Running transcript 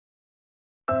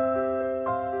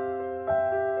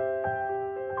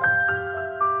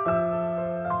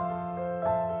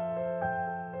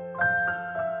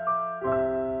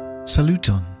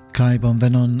Saluton, kai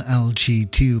bonvenon al ci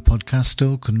tiu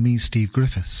podcasto kun mi Steve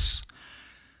Griffiths.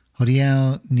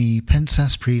 Hodiaŭ ni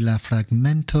pensas pri la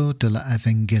fragmento de la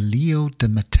Evangelio de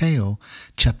Mateo,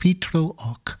 capitro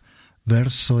 8,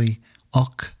 versoi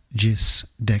 8 gis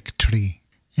 13,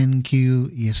 en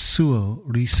kiu Jesuo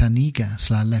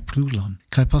risanigas la leprulon,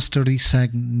 kai poste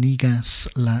risanigas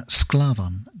la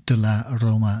sklavon de la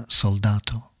Roma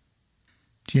soldato.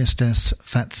 Gi estas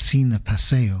fascina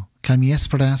paseo, kai mi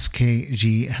esperas ke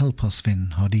gi helpos vin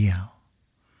hodiaŭ.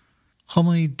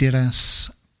 Homoj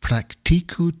diras,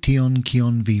 praktiku tion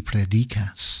kion vi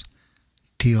predikas.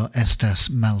 Tio estas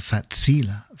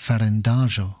malfacila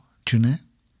farendaĵo, ĉu ne?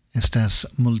 Estas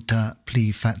multa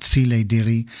pli facile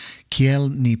diri, kiel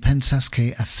ni pensas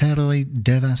ke aferoj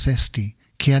devas esti,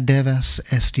 kia devas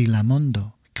esti la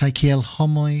mondo, kaj kiel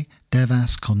homoj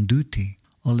devas konduti,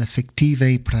 ol efektive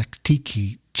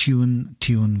praktiki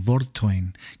tiun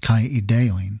vortojn kaj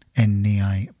ideojn en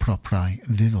niaj propraj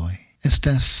vivoj.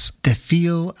 Estas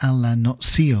defio al la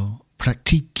nocio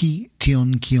praktiki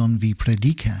tion kion vi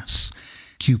predikas,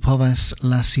 kiu povas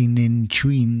lasi nin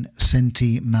ĉiujn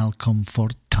senti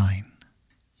malkomfortajn.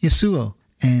 Jesuo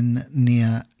en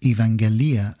nia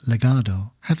evangelia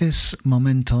legado havis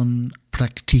momenton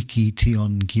praktiki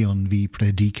tion kion vi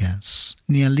predikas.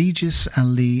 Ni aliĝis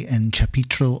al li en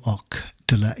capitro 8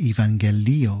 de la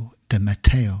Evangelio de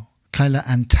Mateo, kaj la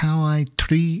antaŭaj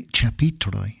 3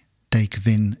 chapitroj,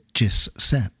 15 gis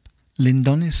 7, lin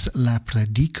donis la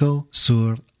prediko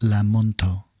sur la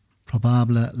monto,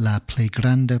 probable la plej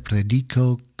granda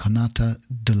prediko konata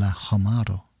de la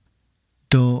homaro.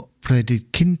 Do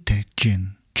predikinte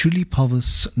ĝin, ĉu li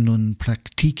povus nun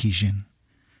praktiki ĝin?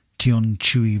 Tion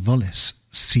ĉiuj volis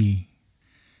scii.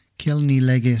 Kiel ni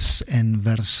legis en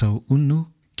verso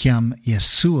 1, kiam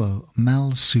Jesuo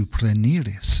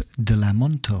malsupreniris de la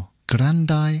monto,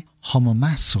 grandaj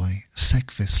homomasoj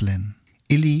sekvis lin.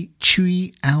 Ili ĉiuj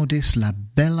aŭdis la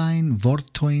belajn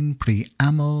vortojn pri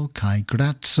amo kaj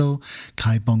graco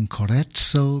kaj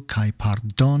bonkoreco kaj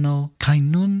pardono, kaj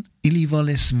nun ili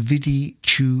volis vidi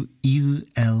ĉu iu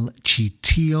el ĉi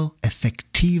tio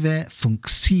efektive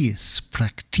funkciis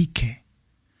praktike.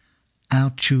 Aŭ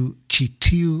ĉu ĉi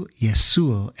tiu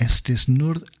Jesuo estis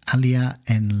nur alia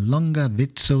en longa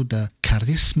vico da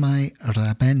karismaj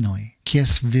rabenoj,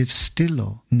 kies vivstilo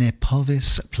ne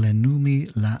povis plenumi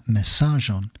la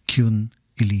mesaĝon kiun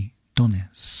ili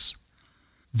donis.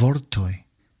 Vortoj,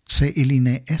 se ili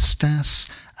ne estas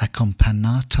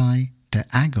akompanataj de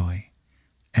agoj,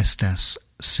 estas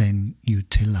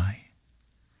senutilaj.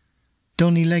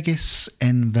 Do ni legis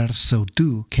en verso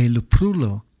 2 ke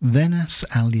leprulo venas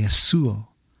al Jesuo.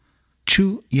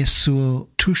 Ĉu Jesuo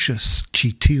tuŝas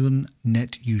ĉi tiun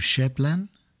netjuŝeblan?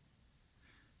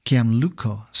 Kiam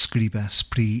Luko skribas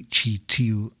pri ĉi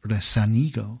tiu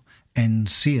resanigo en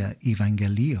sia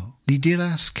evangelio, li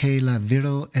diras ke la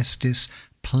viro estis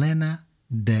plena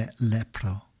de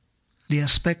lepro. Li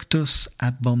aspektus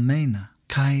abomena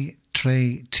kaj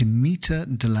tre timita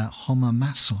de la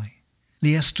homamasoj.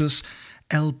 Li estus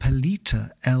elpelita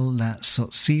el la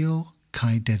socio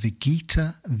kaj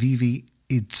devigita vivi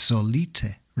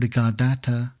izolite,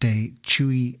 rigardata de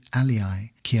ĉiuj aliaj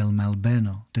kiel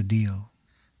malbeno de Dio.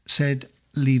 Sed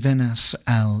li venas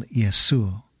al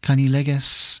Jesuo, kaj ni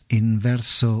legas in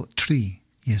verso 3,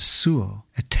 Jesuo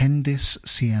etendis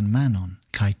sian manon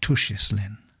kaj tuŝis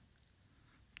lin.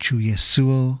 Ĉu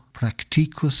Jesuo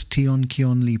praktikus tion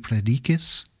kion li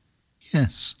predikis?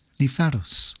 Jes, li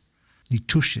farus. Li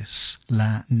tuŝis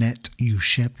la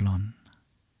netjuŝeblon.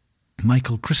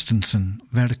 Michael Christensen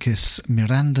verkis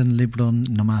mirandan libron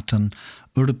nomatan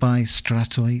Urbaj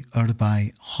stratoj,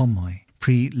 urbaj homoj,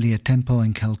 pri lia tempo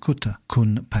en Calcutta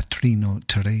kun patrino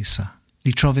Teresa.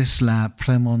 Li trovis la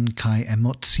premon kaj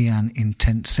emocian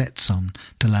intensecon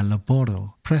de la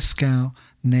laboro preskaŭ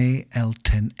ne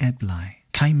elteneblaj,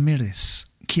 kaj miris,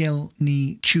 kiel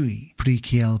ni ĉiuj pri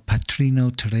kiel patrino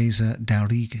Teresa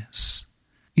daŭrigas.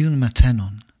 Iun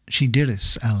matenon, ŝi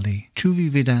diris al li, ĉu vi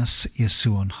vidas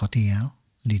Jesuon hodiaŭ?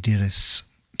 Li diris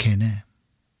ke ne.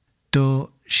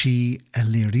 Do ŝi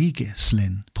elirigis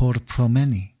lin por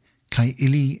promeni, kaj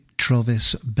ili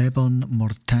trovis bebon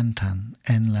mortantan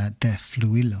en la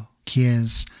defluilo,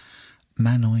 kies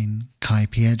manojn kaj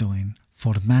piedojn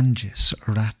formanĝis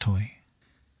ratoj.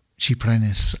 Ŝi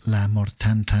prenis la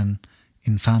mortantan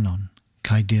infanon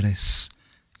kaj diris,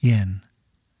 jen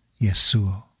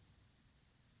Jesuo.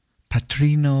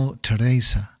 Patrino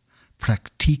Teresa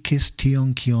praktikis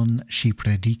tion kion ŝi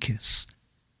predikis.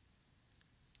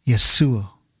 Jesuo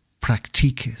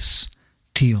praktikis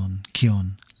tion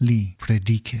kion li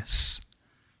predikis.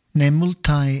 Ne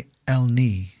multaj el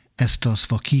ni estos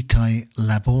vocitai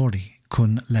labori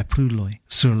cun lepruloi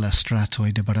sur la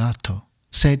stratoi de barato,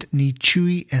 sed ni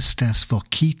ciui estes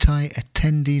vocitai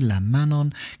etendi la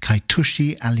manon cae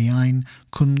tushi aliaen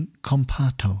cun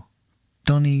compato,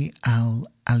 doni al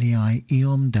aliai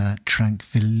iom da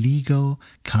tranquilligo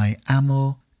cae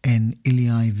amo en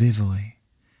iliai vivoi,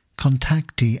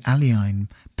 contacti aliaen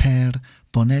per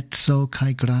bonezzo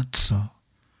cae grazzo,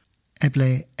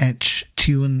 eble ec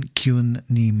tiun ciun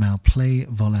ni malplei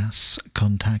volas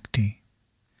contacti.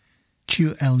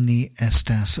 Ciu el ni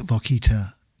estas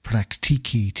vocita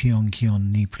practici tion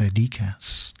cion ni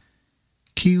predicas?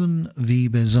 Ciun vi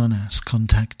besonas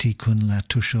contacti cun la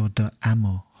tusho de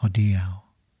amo hodiau?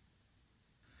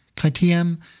 Cae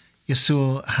tiam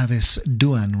Jesuo havis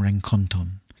duan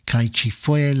renconton, cae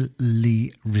cifoje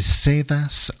li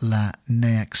ricevas la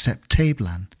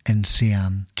neaccepteblan en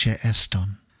sian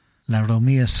ceeston. La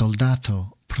Romia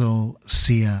soldato pro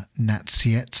sia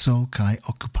nazietzo cae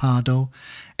occupado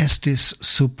estis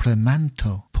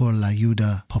supremanto por la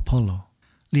Juda popolo.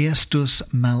 Li estus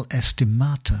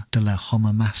malestimata de la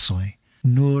homamassoi,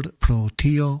 nur pro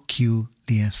tio kiu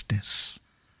li estis.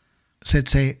 Sed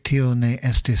se tio ne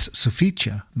estis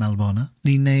sufficia malbona,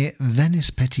 li ne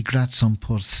venis peti grazon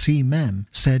por si mem,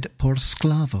 sed por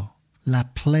sclavo, la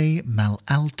plei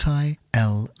malaltai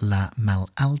el la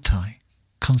malaltai,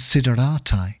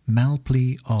 consideratai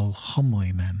malpli ol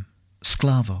homoi mem,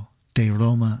 sclavo de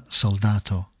Roma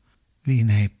soldato. Vi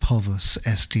ne povus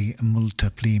esti multa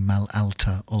pli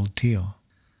malalta ol tio.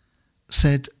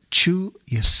 Sed ciu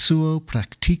Jesuo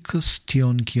practicus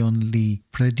tion cion li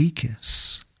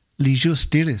predicis? Li jus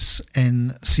diris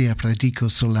en sia predico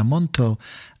sur la monto,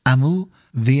 amu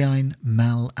viain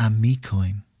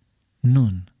malamicoin.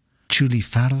 Nun, ciu li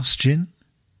faros gin?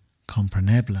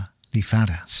 Comprenebla, li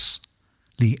faras.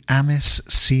 Li amis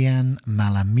sian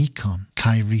malamicon,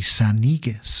 cae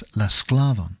risanigis la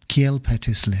sclavon, kiel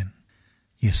petis lin.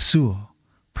 Jesuo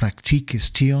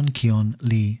practicis tion cion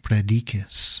li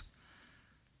predicis.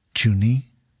 Ciu ni?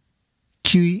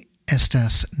 Cui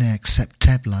estas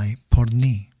neaccepteblai por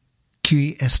ni?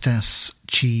 Cui estas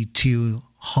ci tiu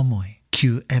homoi,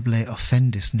 ciu eble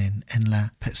offendis nin en la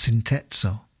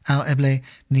pesintetzo? Au eble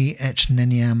ni ec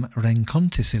neniam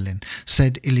rencontis ilin,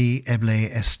 sed ili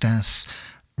eble estas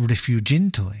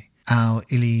rifugintoi, au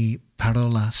ili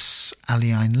parolas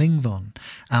aliaen lingvon,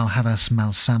 au havas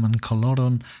malsaman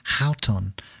coloron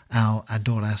hauton, au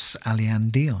adoras alian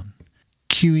dion.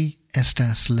 Cui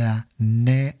estas la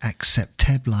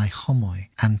neaccepteblai homoi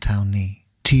antau ni?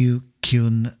 Tiu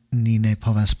ciun ni ne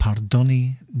povas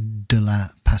pardoni de la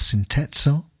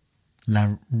pasintetzo?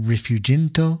 La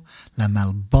rifuginto, la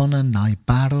malbona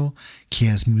naibaro,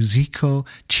 kies musico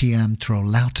ciam tro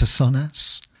lauta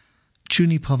sonas? Ciu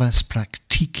ni povas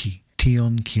practici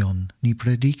tion cion ni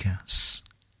predicas?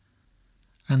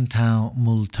 Antau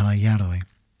multa jaroi,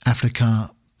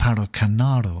 Africa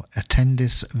parocanaro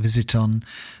attendis visiton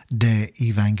de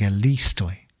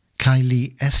evangelistoi, cae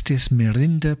li estis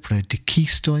mirinda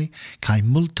predicistoi, cae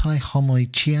multae homoi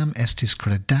ciam estis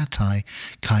credatai,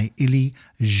 cae ili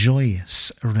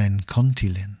joyis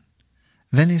rencontilin.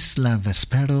 Venis la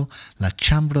vespero, la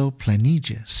chambro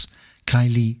plenigis, cae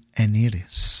li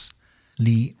eniris.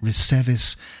 Li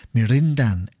ricevis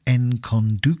mirindan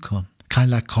enconducon, cae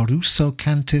la choruso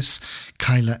cantis,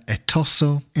 cae la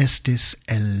etoso estis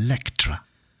electra.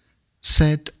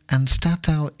 Sed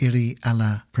anstatau iri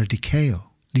alla prediceo,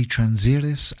 li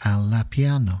transiris al la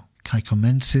piano, cae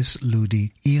comencis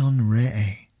ludi ion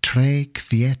ree, tre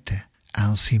quiete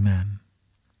al si mem.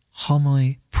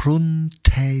 Homoi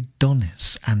prunte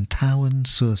donis antauen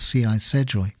sur siae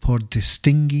sedroi por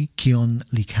distingi cion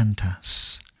li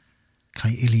cantas.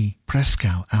 Cae ili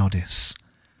prescau audis.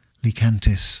 Li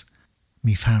cantis,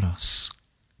 mi faros,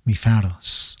 mi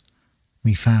faros,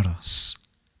 mi faros,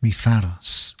 mi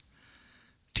faros.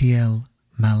 Tiel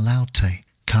malaute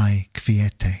cae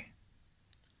quiete.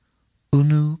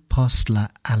 Unu post la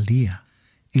alia,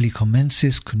 ili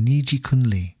comencis cunigi cun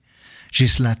li,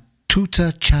 gis la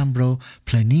tuta chambro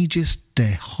plenigis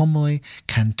de homoi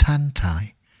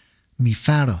cantantai, mi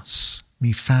faros,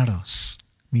 mi faros,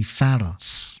 mi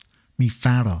faros, mi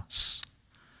faros.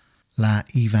 La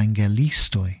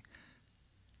evangelistoi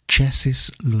cesis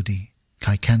ludi,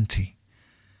 cae canti,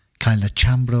 cae la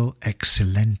chambro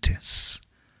excellentis.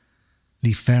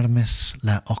 Li fermis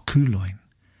la oculoin,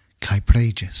 cae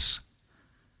pregis.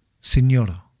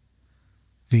 Signoro,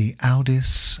 vi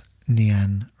audis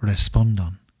nian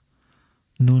respondon.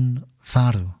 Nun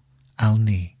faru al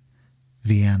ni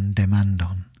vian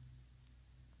demandon.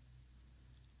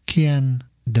 Cian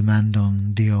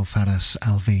demandon Dio faras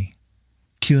al vi?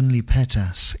 Kiun li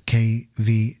petas ke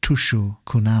vi tuŝu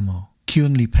kun amo?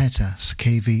 Kiun li petas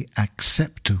ke vi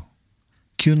akceptu?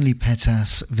 Kiun li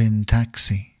petas vin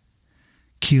taksi?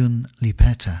 Kiun li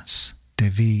petas de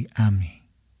vi ami?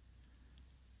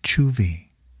 Ĉu vi?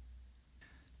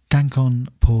 Dankon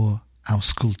por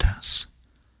aŭskultas.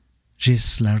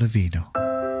 Ĝis la revido.